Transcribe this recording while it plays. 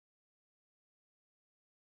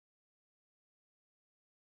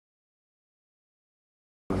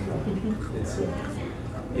It's,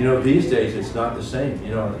 you know, these days it's not the same.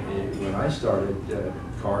 You know, when I started,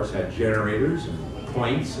 cars had generators and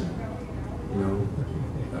points and, you know,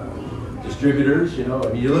 distributors. You know,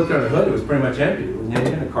 I mean, you looked under the hood, it was pretty much empty. It was an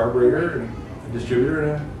engine, a carburetor, and a distributor,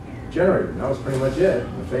 and a generator. And that was pretty much it. A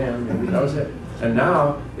fan, maybe that was it. And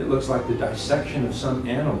now it looks like the dissection of some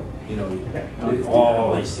animal. You know,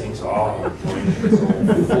 all these things, all pointed, it's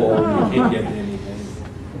all full. You can't get to anything.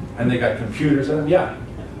 And they got computers in them. Yeah.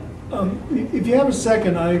 If you have a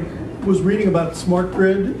second, I was reading about smart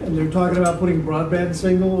grid, and they're talking about putting broadband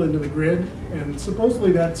signal into the grid, and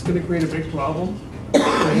supposedly that's going to create a big problem for the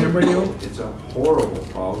ham radio. It's a horrible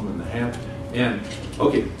problem in the ham. And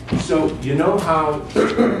okay, so you know how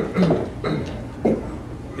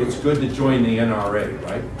it's good to join the NRA,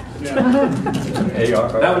 right? Yeah.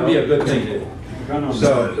 That would be a good thing to do.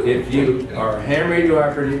 So if you are ham radio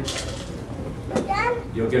operative,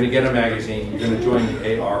 you're going to get a magazine. You're going to join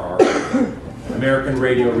the ARR, American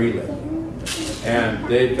Radio Relay, and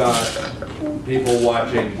they've got people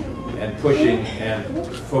watching and pushing and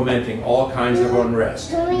fomenting all kinds of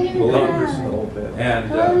unrest. And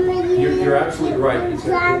you're absolutely right.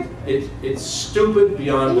 It's stupid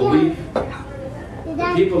beyond belief.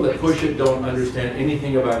 The people that push it don't understand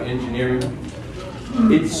anything about engineering.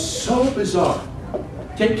 It's so bizarre.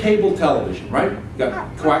 Take cable television, right? You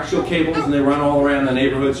got coaxial cables and they run all around the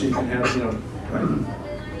neighborhood so you can have, you know, right?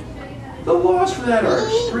 The laws for that are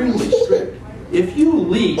extremely strict. If you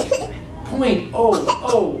leak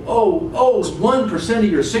 0.00001% of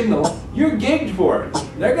your signal, you're gigged for it.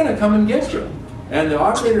 They're going to come and get you. And the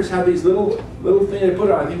operators have these little thing they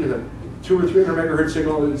put on. I think it's a 200 or 300 megahertz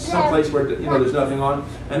signal. It's someplace where, you know, there's nothing on,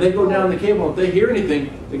 and they go down the cable. If they hear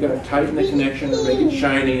anything, they got to tighten the connection and make it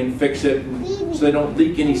shiny and fix it, so they don't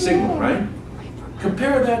leak any signal. Right?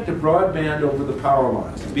 Compare that to broadband over the power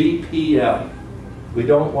lines, BPL. We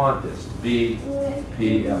don't want this.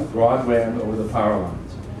 BPL, broadband over the power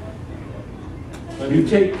lines. You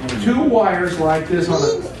take two wires like this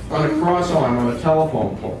on a cross arm on a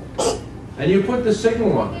telephone pole, and you put the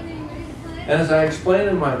signal on it. And as I explained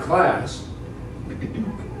in my class,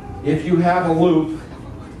 if you have a loop,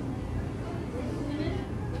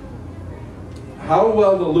 how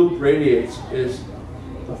well the loop radiates is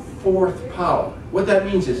the fourth power. What that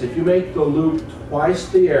means is if you make the loop twice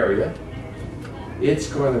the area, it's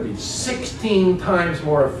going to be 16 times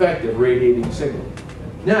more effective radiating signal.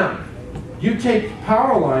 Now, you take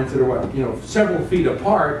power lines that are, what, you know, several feet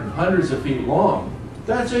apart and hundreds of feet long,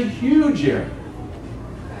 that's a huge area.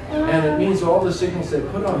 And it means all the signals they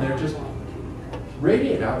put on there just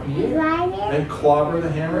radiate out in the air and clobber the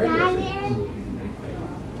ham radio signals.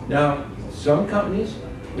 Now, some companies,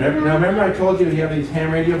 now remember I told you you have these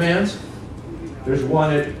ham radio bands? There's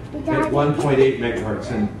one at 1.8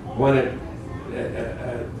 megahertz and one at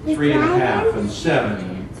 3.5 and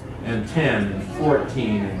 7 and 10 and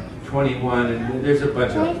 14 and 21, and there's a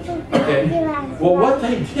bunch of them. Okay. Well, what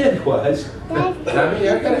they did was, I mean,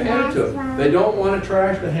 I gotta hand it to them. They don't want to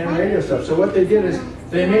trash the ham radio stuff. So what they did is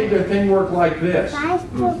they made their thing work like this.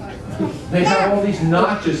 They have all these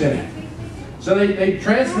notches in it. So they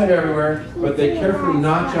transmit everywhere, but they carefully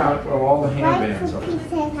notch out where all the ham bands are.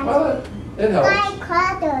 Well, it helps.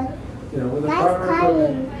 You know, with the proper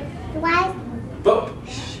equipment.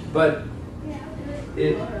 But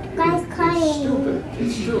it's stupid.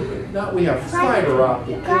 It's stupid. Now we have fiber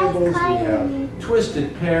optic cables, we have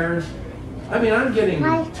twisted pairs. I mean, I'm getting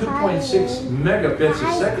 2.6 megabits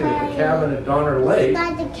a second at the cabin at Donner Lake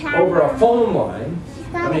over a phone line.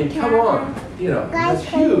 I mean, come on. You know, that's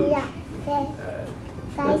huge.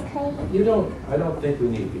 I don't think we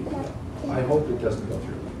need people. I hope it doesn't go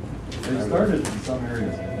through. They started in some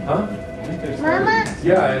areas. Huh? I think they started.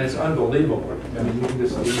 Yeah, and it's unbelievable. I mean, you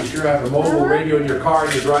sure have a mobile radio in your car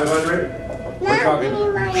and you drive under it? We're talking.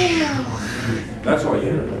 That's all you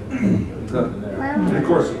hear. There's nothing there. And of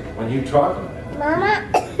course, when you talk on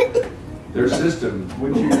it, their system,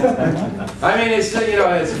 which you I mean, it's, you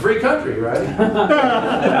know, it's a free country, right?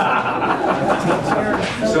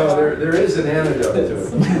 So there is an antidote to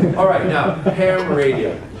it. All right, now ham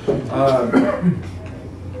radio.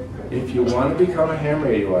 If you want to become a ham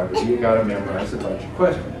radio operator, you got to memorize a bunch of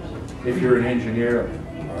questions. If you're an engineer,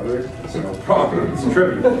 it's no problem. It's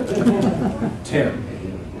trivial. Tim,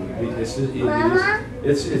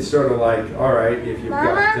 it's sort of like, all right, if you've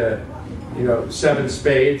got you know, 7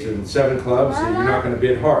 spades and 7 clubs, then you're not going to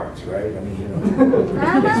bid hearts, right? I mean, you know,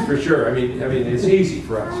 it's for sure. I mean, it's easy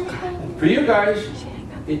for us. For you guys,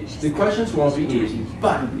 the questions won't be easy,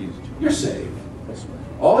 but you're safe.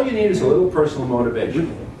 All you need is a little personal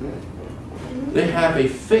motivation. They have a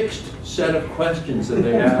fixed set of questions that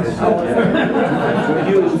they ask.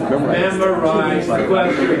 You memorize the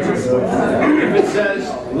questions. If it says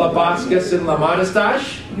Labascus and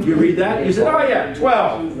Lamanastash, you read that, you say, oh yeah,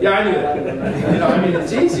 12. Yeah, I knew that. You know, I mean,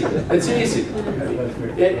 it's easy. It's easy.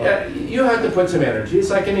 You have to put some energy. It's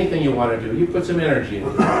like anything you want to do. You put some energy in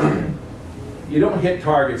it. You don't hit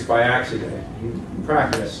targets by accident. You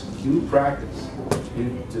practice. You practice.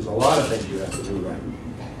 There's a lot of things you have to do right.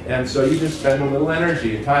 And so you just spend a little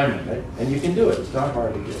energy and time in it, and you can do it. It's not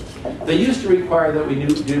hard to do. They used to require that we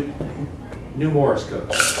knew Morse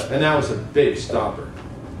code, and that was a big stopper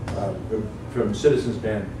from Citizens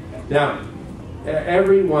Band. Now,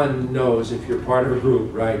 everyone knows if you're part of a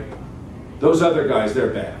group, right? Those other guys, they're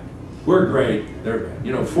bad. We're great, they're bad.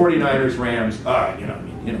 You know, 49ers, Rams, you know, I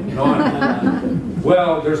mean, you know, on.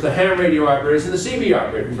 Well, there's the ham radio operators and the CB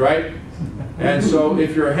operators, right? And so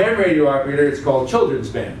if you're a ham radio operator, it's called Children's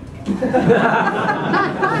Band.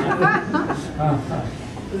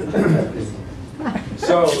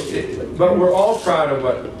 But we're all proud of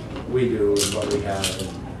what we do and what we have,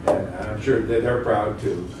 and I'm sure that they're proud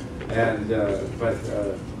too. And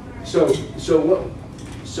so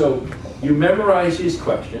you memorize these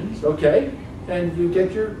questions, okay, and you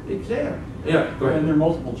get your exam. Yeah, go ahead. And they're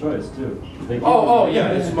multiple choice too. Oh yeah,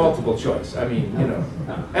 it's multiple choice. I mean, you know,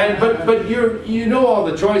 and but you know all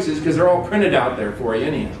the choices because they're all printed out there for you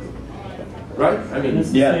anyhow, right? I mean, it's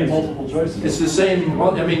the same multiple choices. It's the same.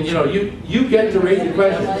 I mean, you know, you get to read the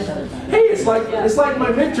questions. Hey, it's like my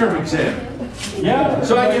midterm exam. Yeah.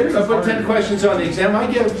 So I put 10 questions on the exam. I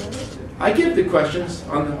give the questions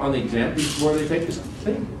on the exam before they take this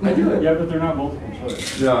thing. I do it. Yeah, but they're not multiple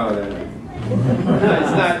choice. No, they're not.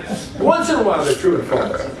 It's not. Once in a while, they're true and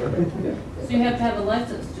false. So you have to have a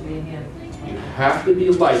license to be a ham. You have to be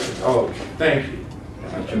licensed. Oh, thank you.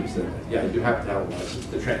 I should have said that. Yeah, you have to have a license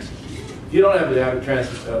to transmit. You don't have to have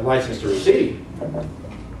a license to receive.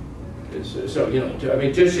 So, you know, I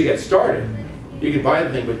mean, just to get started, you can buy the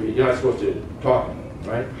thing, but you're not supposed to talk,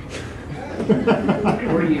 right?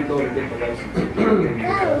 Where do you go to get the license?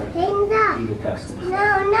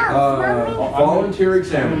 Volunteer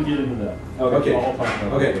exam. I'm going to get into that. Okay. I'll talk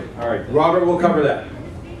about Okay. it. All right. Robert will cover that.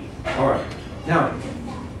 All right. Now,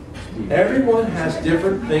 everyone has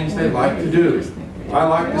different things they like to do. I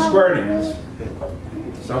like the square dance.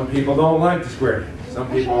 Some people don't like the square dance. Some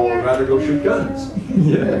people would rather go shoot guns.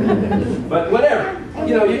 But whatever.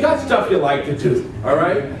 You know, you got stuff you like to do. All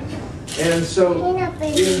right? And so,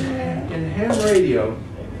 in ham radio,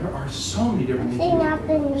 there are so many different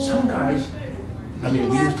things. Some guys, I mean,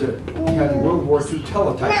 we used to have World War II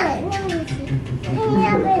teletype.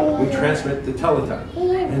 We transmit the teletype.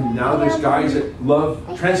 And now there's guys that love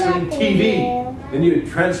transmitting TV. And you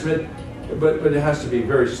transmit, but it has to be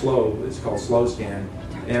very slow. It's called slow scan.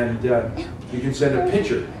 And you can send a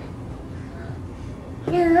picture.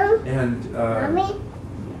 And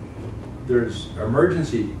there's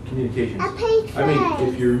emergency communications. I mean,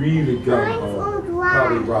 if you're really gung-ho,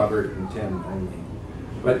 probably Robert and Tim only.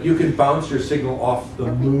 But you can bounce your signal off the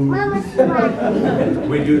moon.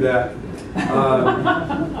 We do that.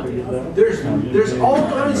 There's all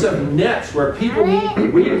kinds of nets where people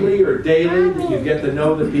meet weekly or daily. That you get to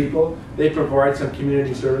know the people. They provide some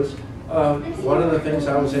community service. One of the things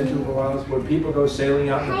I was into for a while is when people go sailing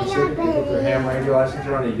out in the Pacific, they get their ham radio license,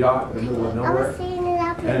 they're on a yacht in the middle of nowhere,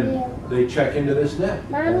 and they check into this net.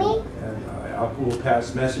 And we'll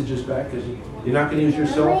pass messages back because you're not going to use your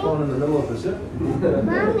cell phone in the middle of the Pacific.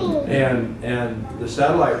 And the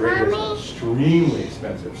satellite radio is extremely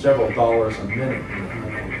expensive, several dollars a minute.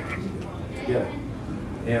 Yeah.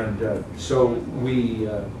 And so we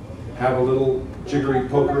have a little jiggery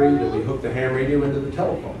pokery that we hook the ham radio into the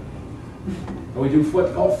telephone. And we do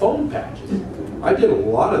what's called phone patches. I did a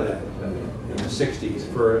lot of that in the 60s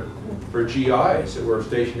for GIs that were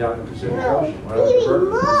stationed out in the Pacific Ocean. When I went to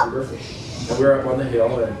Berkeley, and we're up on the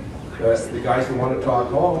hill, and the guys who want to talk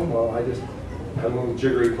home, well, I just had a little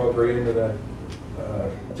jiggery pokery into the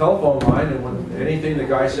telephone line, and when anything the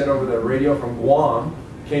guy said over the radio from Guam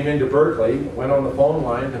came into Berkeley, went on the phone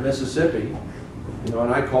line to Mississippi, you know,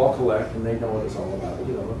 and I call collect, and they know what it's all about.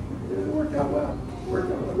 You know, it worked out well.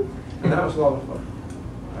 And that was a lot of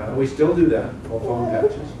fun. We still do that, called phone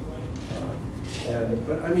patches.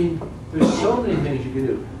 But I mean, there's so many things you can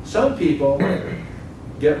do. Some people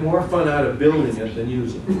get more fun out of building it than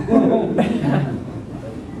using it.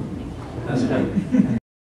 That's me.